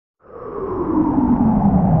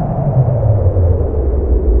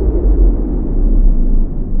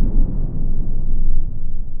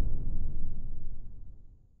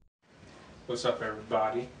What's up,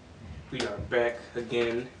 everybody? We are back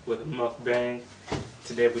again with a mukbang.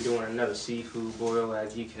 Today we're doing another seafood boil,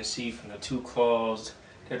 as you can see from the two claws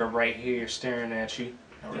that are right here staring at you.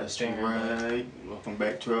 That's right. Welcome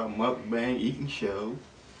back to our mukbang eating show.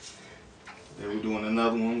 Today we're doing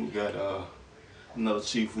another one. We got another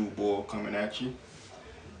seafood boil coming at you.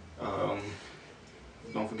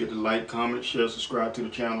 Don't forget to like, comment, share, subscribe to the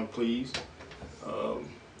channel, please.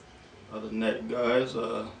 Other than that, guys,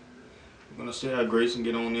 we're gonna say our grace and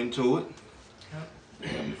get on into it.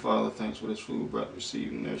 Heavenly Father, thanks for this food, breath,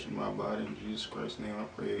 receiving, nourishing my body. In Jesus Christ's name I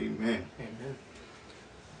pray, amen. Amen.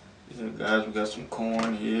 Yeah, guys, we got some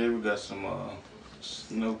corn here. We got some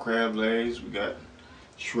snow crab legs. We got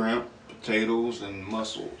shrimp, potatoes, and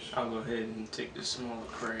mussels. I'll go ahead and take this smaller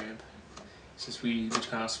crab. Since we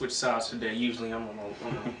kind of switch sides today, usually I'm on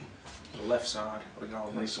the left side. We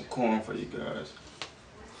got Make some corn for you guys.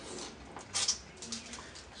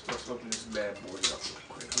 So let's open this bad boy up real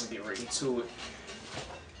quick. I'm gonna get right into it.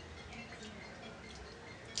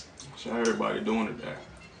 So how everybody doing today?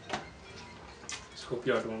 Just hope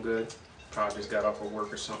y'all doing good. Probably just got off of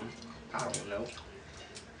work or something. I don't know.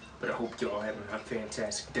 But I hope y'all having a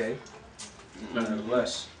fantastic day.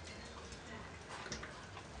 Nonetheless.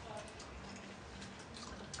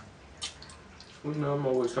 You know, I'm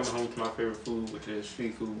always coming home to my favorite food, which is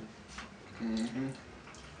seafood.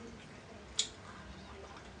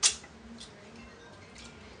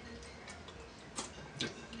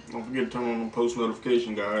 Don't forget to turn on the post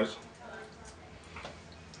notification, guys,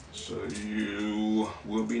 so you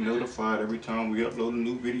will be notified every time we upload a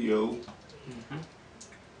new video.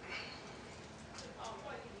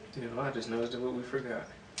 You know, I just noticed what we forgot.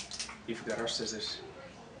 We forgot our scissors.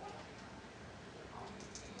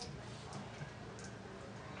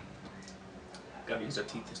 Gotta use our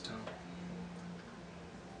teeth this time.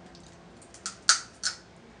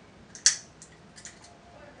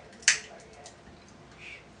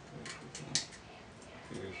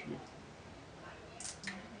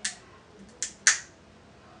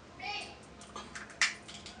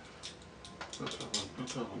 Don't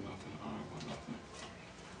tell me nothing. I don't want nothing.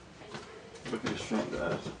 Look at the shrimp,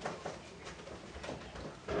 guys.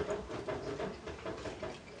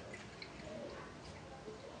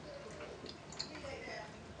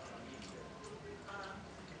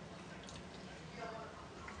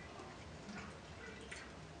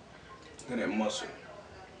 Look at that mussel.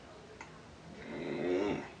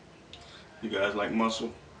 You guys like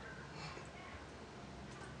mussel?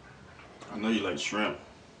 I know you like shrimp.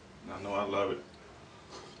 I know I love it.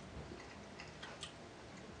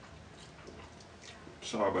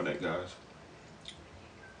 Sorry about that, guys.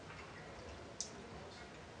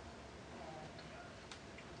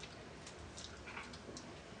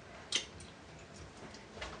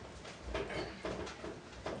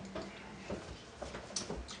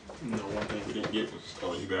 You know, one thing we didn't get was,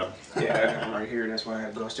 oh, you got it. Yeah, I got them right here. That's why I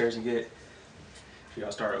had to go upstairs and get it. If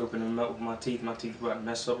y'all start opening them up with my teeth about to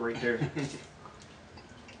mess up right there.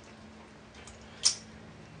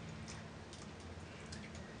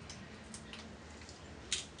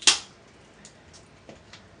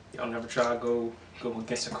 Y'all never try to go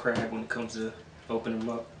against a crab when it comes to opening them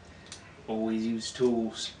up. Always use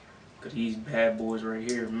tools, because these bad boys right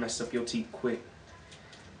here mess up your teeth quick.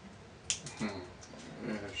 Yeah,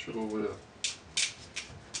 sure will.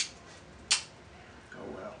 Oh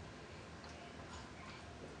well.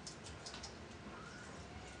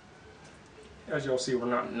 As y'all see, we're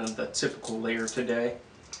not in the typical layer today.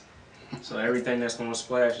 So everything that's going to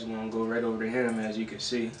splash is going to go right over to him, as you can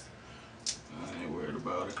see. I ain't worried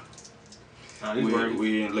about it. Nah,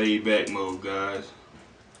 we in laid back mode, guys.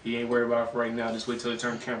 He ain't worried about it for right now. Just wait till he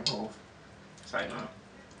turn the camera off. It's like, nah.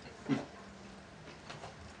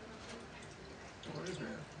 What is that?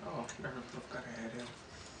 Oh, I forgot I had him.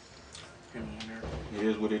 Him on there. It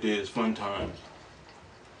is what it is. Fun times.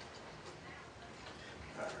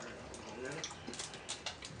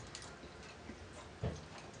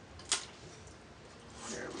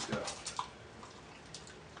 There we go.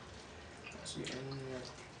 Let's get in there.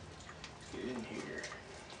 Get in here.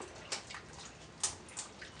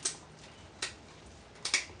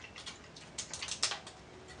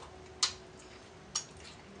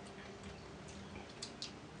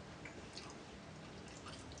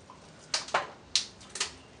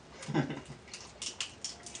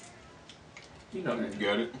 You know that. You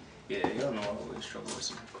got it? Yeah, y'all know I always struggle with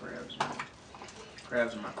some crabs, man.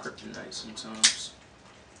 Crabs are my kryptonite sometimes.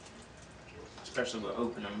 Especially with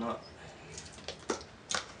opening them up.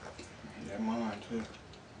 They're mine too.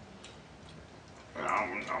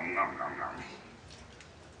 Nom, nom, nom, nom, nom.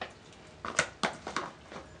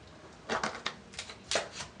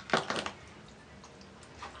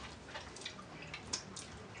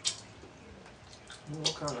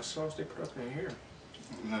 What kind of sauce they put up in here?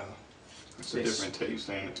 No. It's a different taste,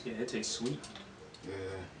 ain't it? Yeah, it tastes sweet. Yeah.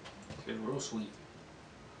 It's real sweet.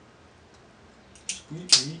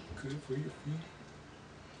 Sweet meat, good for your feet.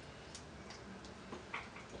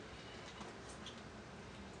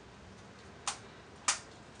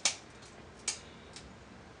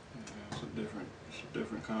 It's a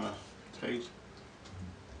different kind of taste.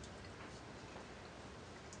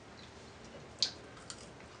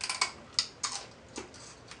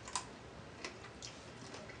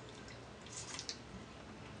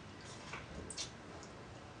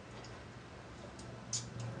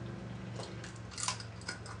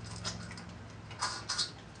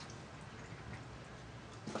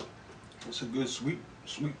 It's a good sweet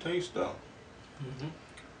taste though. I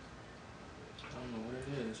don't know what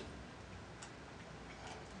it is.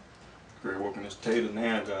 Great working this tater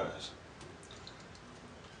now, guys.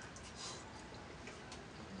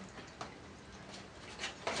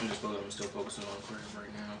 I'm still focusing on crab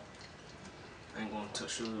right now. I ain't gonna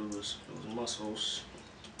touch those muscles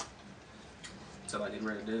until I get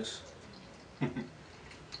rid of this.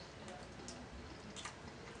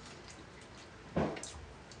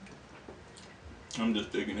 I'm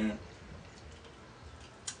just digging in.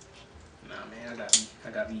 Nah, man,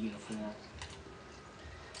 I gotta be uniform.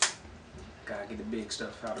 Gotta get the big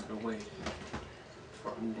stuff out of the way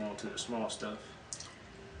before I move on to the small stuff.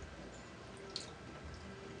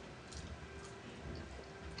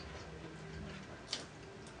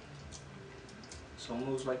 It's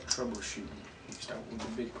almost like troubleshooting. You start with the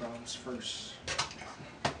big problems first,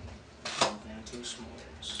 move on to the small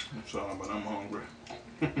ones. I'm sorry, but I'm hungry.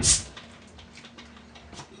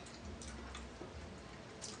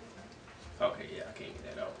 Okay, yeah, I can't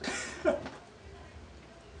get that out.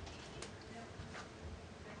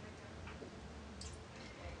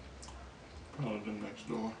 Probably them next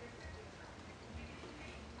door.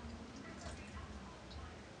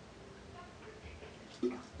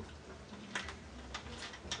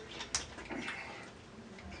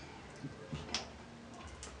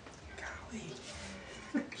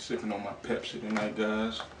 Sipping on my Pepsi tonight,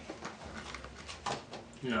 guys.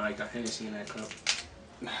 No, I got Hennessy in that cup.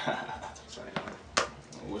 So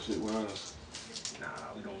I wish it was. nah,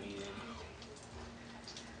 we don't need any.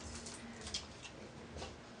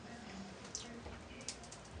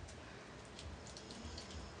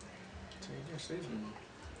 So I guess there's some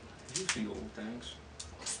juicy old things.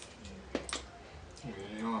 Yeah,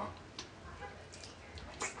 they are.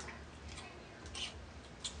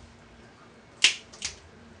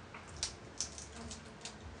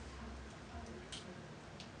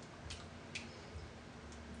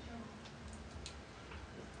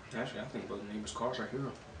 Actually, I think both neighbors' cars are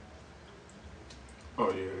here.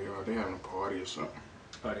 Oh yeah, they are. They having a party or something.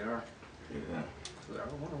 Oh, they are? Yeah.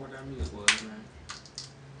 I wonder what that music was, man.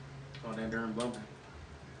 Oh, that darn bumping.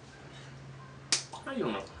 How you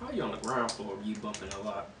on the ground floor you bumping a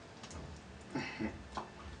lot? I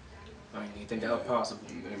didn't even think that was possible.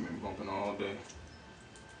 They've been bumping all day.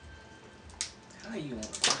 How you on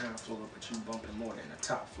the ground floor but you bumping more than the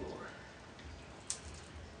top floor?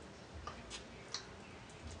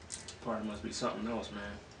 Part must be something else,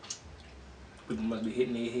 man. People must be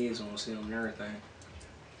hitting their heads on ceiling and everything.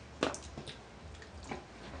 I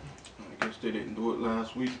guess they didn't do it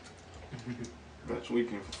last week. Last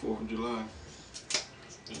weekend for 4th of July.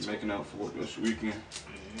 Making out for it this weekend.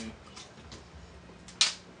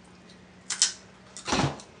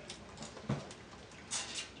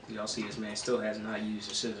 Y'all see this man still has not used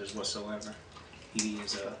the scissors whatsoever.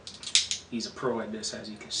 He's a pro at this, as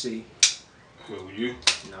you can see. Who, you?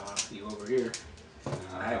 Nah, you over here.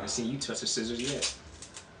 Nah. I haven't seen you touch the scissors yet.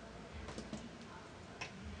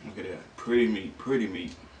 Look at that. Pretty meat, pretty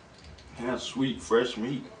meat. Have sweet, fresh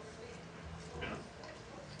meat.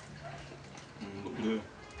 Look good.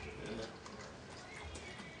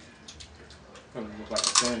 Yeah. Look like a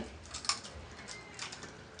 10.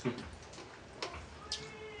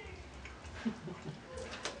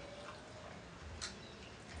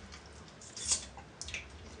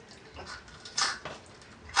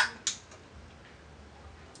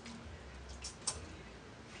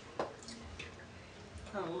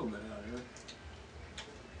 Got a little bit out of here.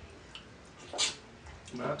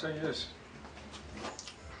 But I'll tell you this.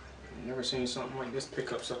 I've never seen something like this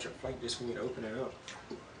pick up such a fight just for me to open it up.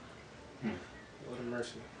 Lord of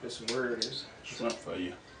mercy. This word is Shrimp for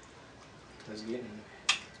you.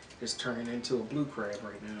 It's turning into a blue crab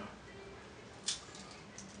right now.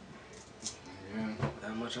 Yeah.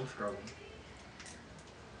 That much I'm struggling.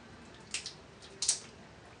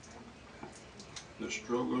 The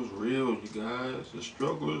struggle is real, you guys. The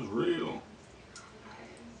struggle is real.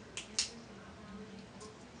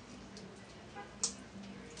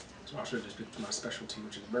 So I should just do my specialty,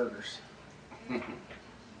 which is burgers. All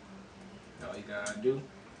you gotta do,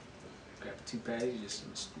 grab the 2 patties,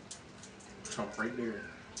 just chomp right there.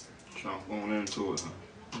 Chomp going into it, huh?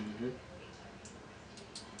 Mm-hmm.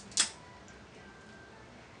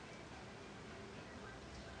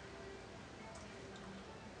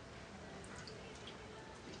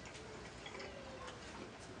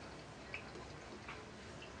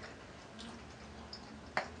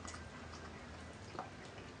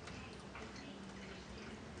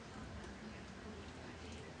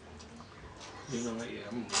 You know what? Yeah,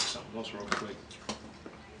 I'm gonna make something else real quick.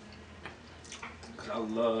 Cause I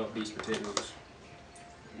love these potatoes.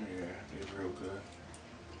 Yeah, it's real good.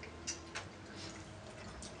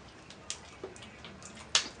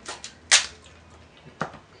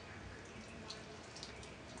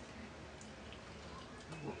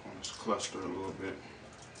 Work on this cluster a little bit.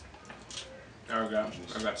 I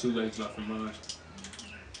got 2 legs left in mine.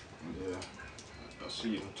 Yeah, I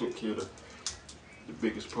see you took care of the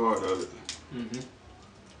biggest part of it. Mm-hmm.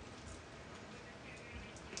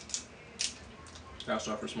 I'll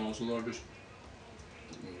start for smallest to largest.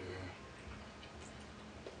 Yeah.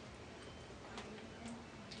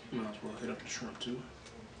 Might as well hit up the shrimp too.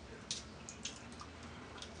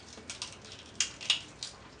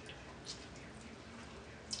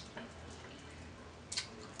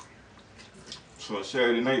 So it's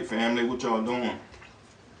Saturday night, family. What y'all doing?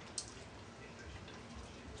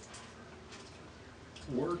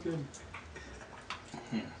 Working.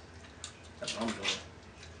 That's what I'm doing.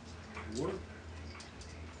 Work.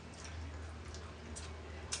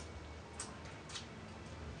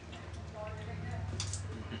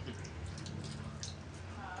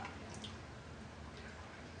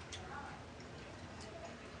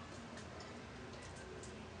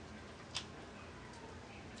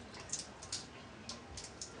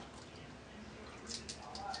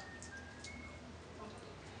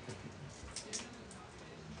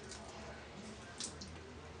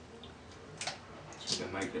 So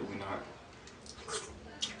the night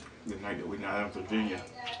that we're not in Virginia,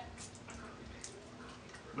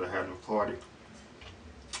 they're having a party.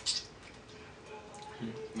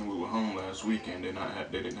 And we were home last weekend. They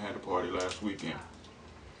didn't have a party last weekend.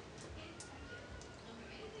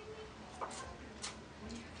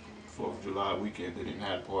 4th of July weekend, they didn't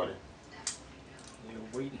have a party. You're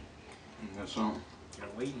waiting. And that's something. You're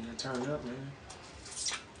waiting to turn up, man.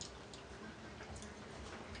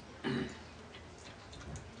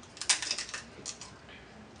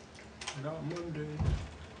 Not Monday.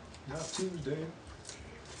 Not Tuesday.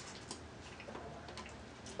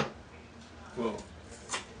 Well,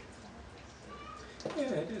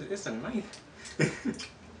 yeah, it's a night.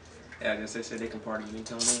 Yeah, I guess they said they can party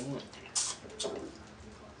anytime they want.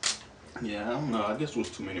 Yeah, I don't know. I guess there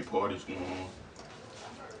was too many parties going on.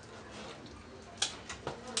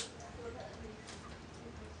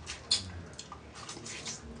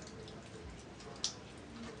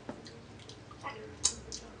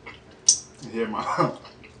 You hear my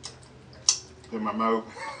mouth?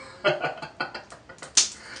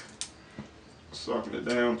 Sucking it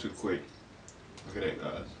down too quick. Look at that,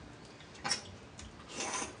 guys.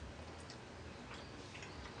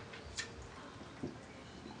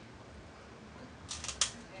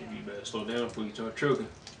 You better slow down before you start choking.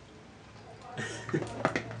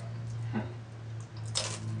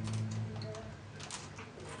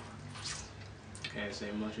 Can't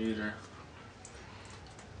say much either.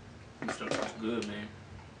 This stuff looks good, man.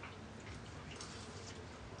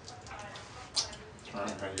 I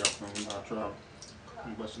don't have y'all from my trial.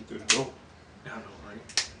 I'm busting through the door. I know,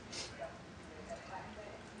 right?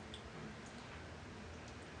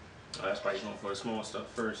 Oh, that's why you're going for the small stuff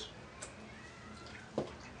first. You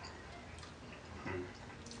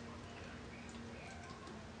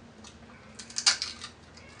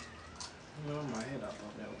know, in my head, I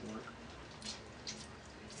thought that would work.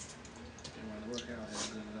 It didn't really work out as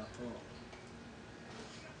good as I thought.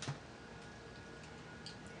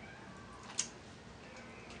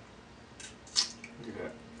 Look at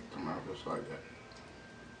that. Come out just like that.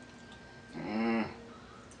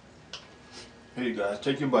 Here you guys,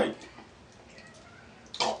 take your bite.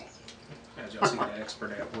 As y'all see the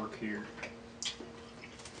expert at work here.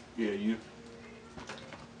 Yeah, you.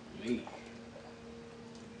 Me.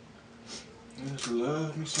 I just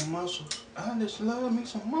love me some mussels. I just love me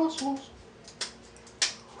some mussels.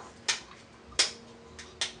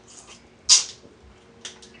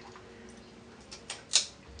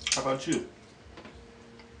 How about you?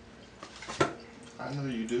 I know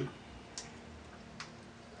you do.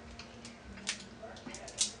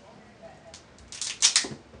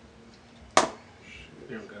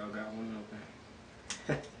 There we go, I got one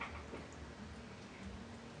open.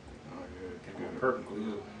 perfectly. Yeah,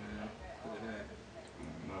 look at that.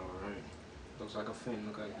 Alright. Looks like a fin.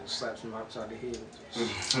 Look like it slaps him upside the head.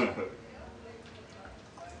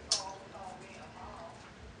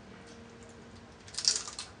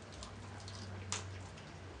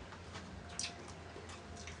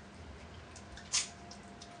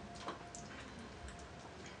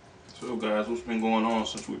 So guys, what's been going on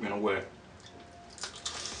since we've been away?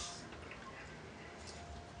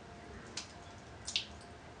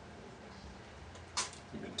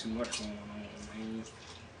 Been too much going on, man.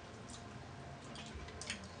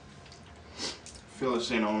 Fill us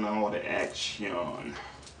in on all the action.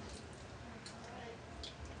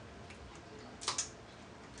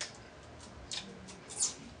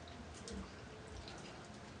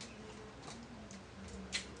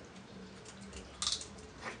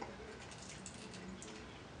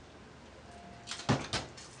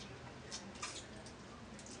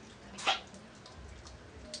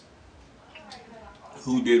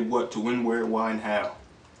 Who did what to win, where, why, and how?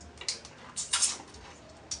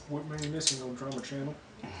 What man missing on Drama Channel?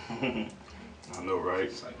 I know, right?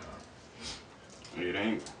 It's like, It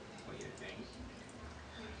ain't. what do you think?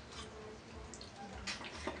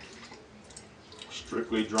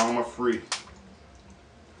 Strictly drama free.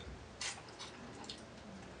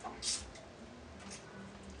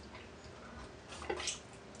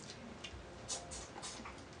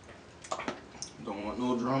 Don't want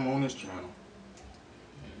no drama on this channel.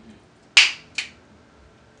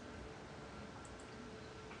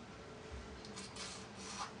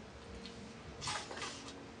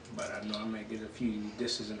 But I know I might get a few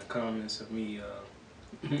disses in the comments of me,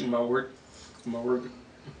 my work, with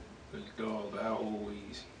the dog. I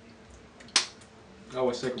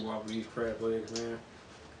always take a while with these crab legs, man.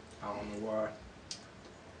 I don't know why.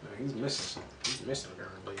 Man, he's missing some. He's missing a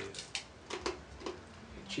darn legs.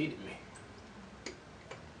 He cheated me.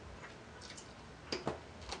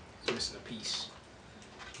 He's missing a piece.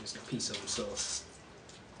 Missing a piece of himself.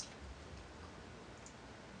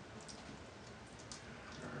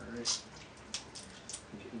 Alright.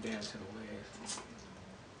 Getting down to the legs.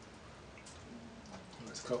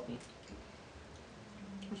 Last couple.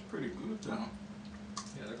 It's pretty good though.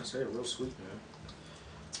 Yeah, like I said, real sweet, man.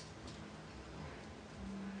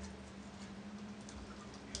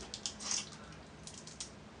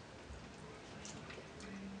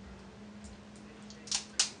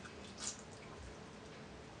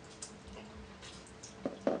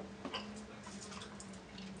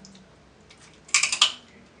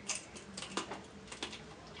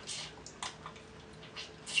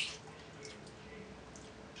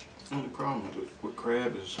 The only problem with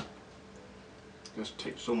crab is it just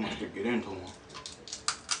takes so much to get into them.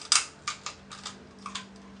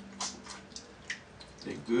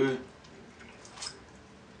 They're good.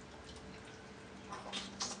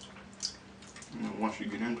 You know, once you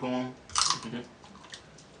get into them,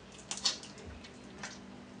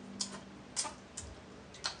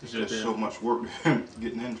 it's just so much work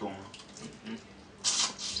getting into them.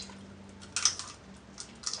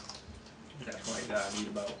 That's why I need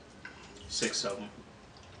about 6 of them.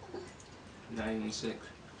 Not even 6,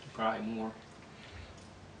 probably more.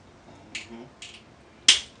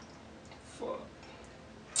 Fuck.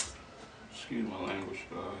 Excuse my language,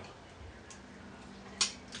 guys.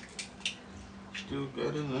 Still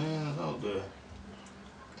got his hands out there.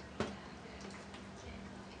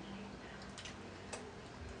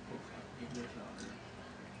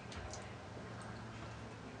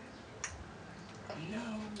 No.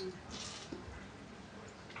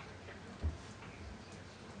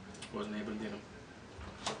 Wasn't able to get him.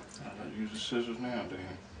 I gotta use the scissors now,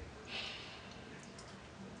 Dan.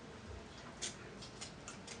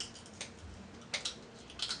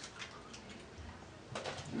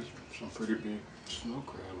 There's some pretty big snow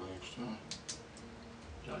crab legs too.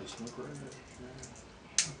 Y'all these snow crabs?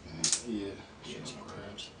 Yeah, Yeah, snow snow crabs.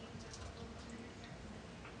 crabs.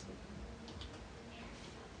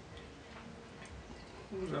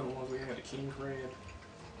 What was the other ones we had? The king crab?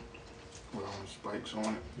 With all the spikes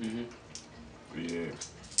on it. Mm-hmm. Yeah.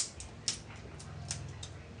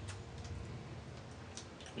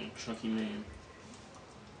 Chunky man.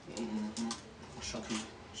 Mm-hmm.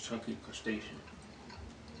 Chunky crustacean.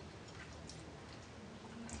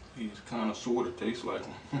 He's kind of sort of tastes like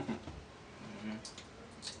him. Mm-hmm.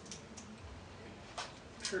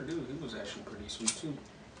 Sure do. He was actually pretty sweet too.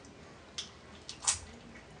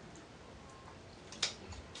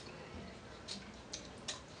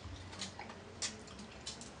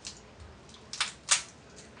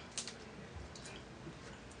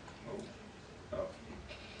 Oh.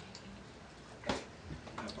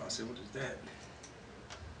 I was about to say, what is that?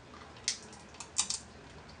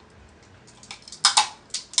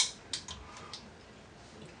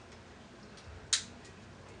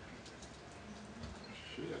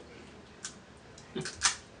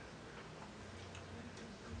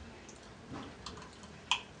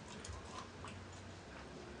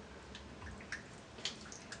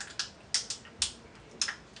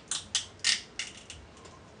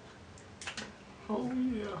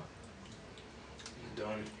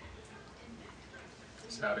 done.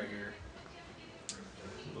 It's out of here.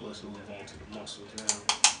 But let's move on to the muscles now.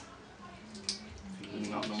 You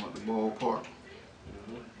knocked them at the ballpark.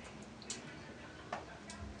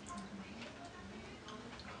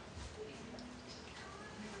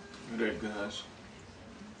 Look at that, guys.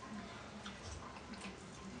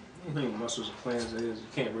 I think muscles and clams is you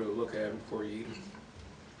can't really look at them before you eat them.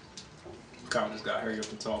 Kind of just gotta hurry up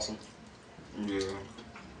and toss them. Yeah.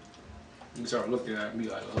 You start looking at it and be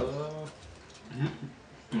like,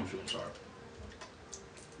 I'm sorry.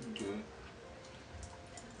 Good.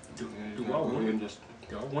 Do I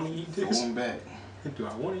want to eat throw this? them back. Do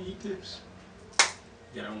I want to eat this?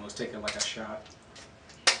 Yeah, I almost take it like a shot.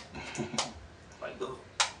 Like, ugh.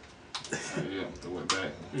 Yeah, throw it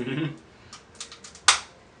back.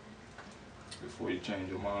 Before you change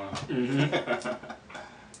your mind.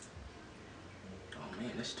 Oh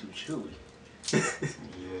man, that's too chewy.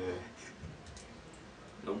 Yeah.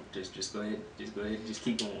 Nope, just go ahead. Just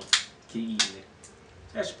keep going. Keep eating it.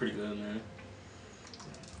 That's pretty good, man.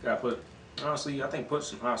 Gotta put, honestly, I think put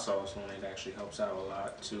some hot sauce on it actually helps out a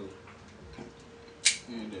lot too.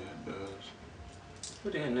 Yeah, that does.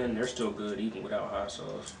 But then they're still good even without hot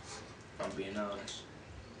sauce, if I'm being honest.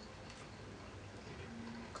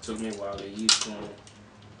 It took me a while to get used to them.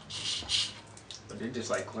 But they're just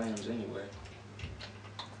like clams anyway.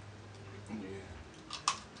 Yeah.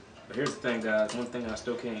 But here's the thing, guys. One thing I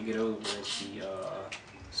still can't get over is the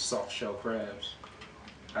soft shell crabs.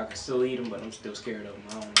 I can still eat them, but I'm still scared of them.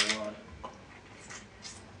 I don't know why.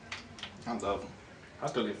 I love them. I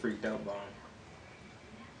still get freaked out by them.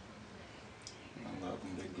 I love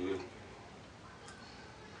them. They're good.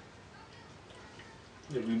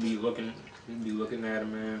 Yeah, we be looking at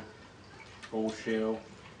them, man. Whole shell.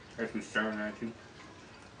 That's what's staring at you.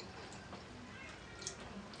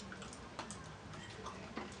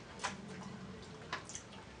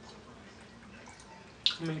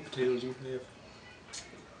 How many potatoes you have?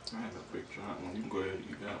 I have a big giant one. You can go ahead and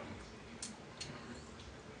eat that one.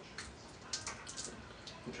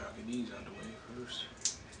 I'm trying to get these out of the way first.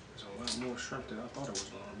 There's a lot more shrimp than I thought it was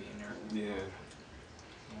going to be in there. Yeah.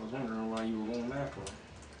 I was wondering why you were going after them.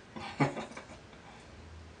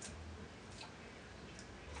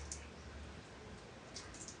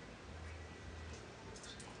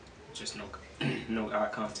 Just no eye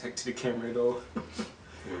contact to the camera at all.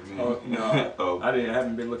 Oh no, I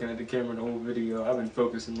haven't been looking at the camera the whole video. I've been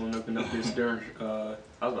focusing on opening up this darn. I was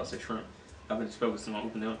about to say shrimp. I've been focusing on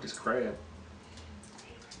opening up this crab.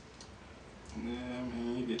 Yeah,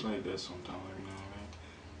 man, you get like that sometimes, you know,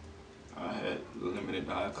 man. I had limited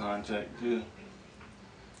eye contact too.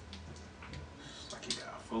 It's like you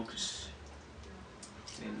gotta focus.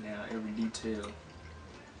 And now every detail.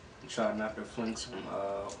 You try not to fling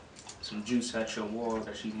some juice at your water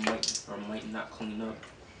that you might or might not clean up.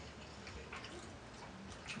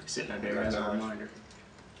 Sitting out there as a reminder.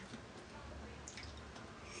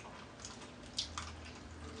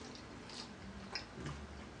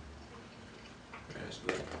 That's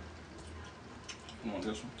good. You want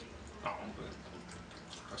this one? Oh, I'm good.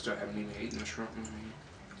 I still haven't even eaten the shrimp.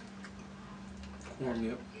 Corn,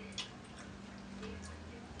 yep.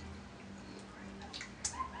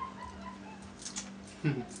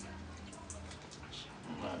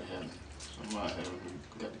 Somebody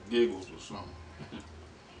got the giggles or something.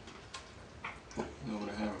 You know,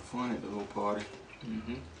 they're having fun at the little party.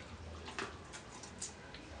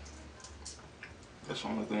 That's the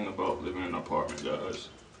only thing about living in an apartment, guys.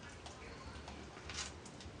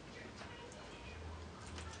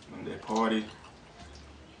 When they party,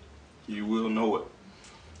 you will know it.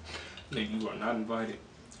 Nigga, you are not invited.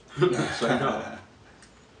 It's like, no.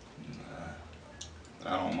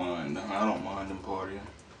 I don't mind. I don't mind them partying.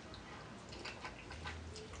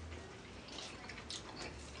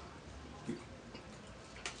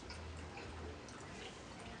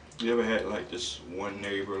 You ever had like this one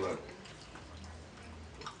neighbor like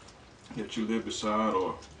that you live beside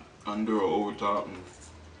or under or over top, and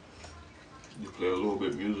you play a little bit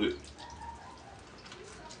of music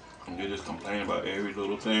and they just complain about every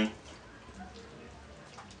little thing?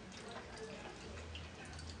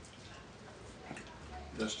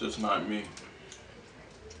 That's just not me.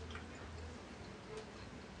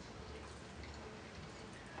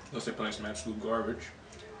 Unless they're playing some absolute garbage.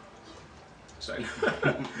 It's like,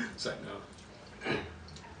 it's like no.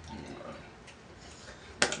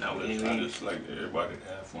 No, we I just like everybody to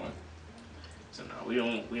have fun. So no, we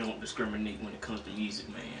don't discriminate when it comes to music,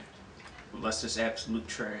 man. Unless it's absolute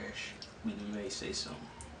trash, we may say something.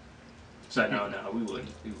 So no, we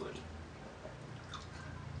wouldn't.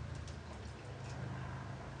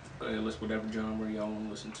 But hey, listen, whatever genre y'all want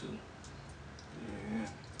to listen to. Yeah,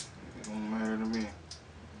 it don't matter to me.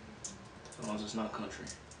 As long as it's not country.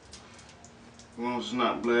 As long as it's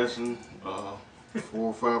not blasting 4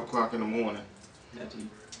 or 5 o'clock in the morning. That's it.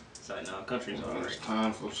 It's like, nah, country's alright. It's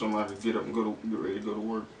time for somebody to get up and get ready to go to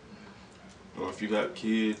work. Or if you got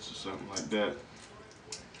kids or something like that,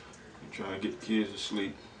 you try to get the kids to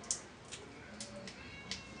sleep.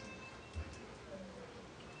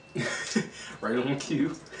 Right on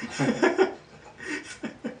cue.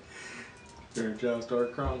 Their child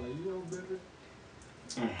started crying like, you know better.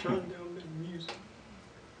 Turn down that music.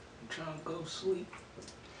 I'm trying to go to sleep.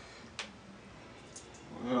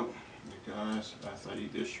 Well, you guys, after I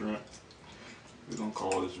eat this shrimp, we're gonna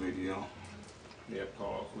call this video. Yep,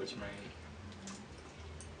 call quits, man.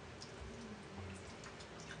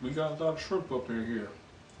 We got a lot of shrimp up in here.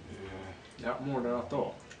 Yeah. Got more than I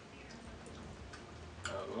thought.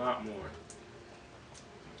 A lot more.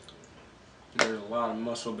 There's a lot of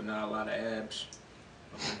muscle, but not a lot of abs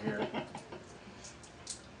up in here.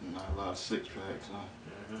 Not a lot of 6-packs, huh?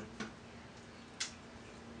 Mm-hmm.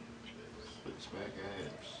 6-pack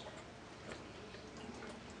abs.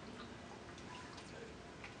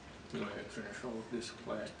 Go ahead and finish off this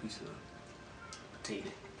last piece of potato.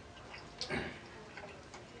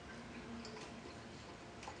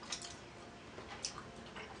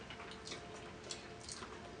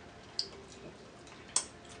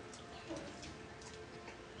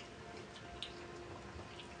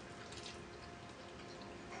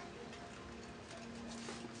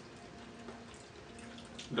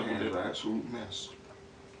 Double dip. Absolute mess.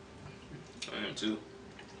 I am too.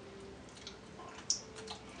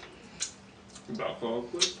 About call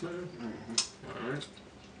quits, man. Mm-hmm. Alright.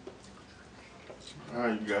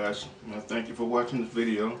 Alright, you guys. Well, thank you for watching this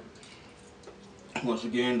video. Once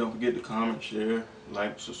again, don't forget to comment, share,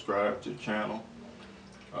 like, subscribe to the channel.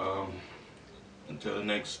 Until the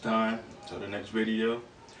next time, until the next video,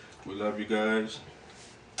 we love you guys.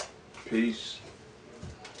 Peace.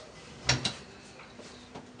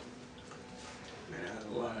 Man, that's a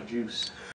lot of juice.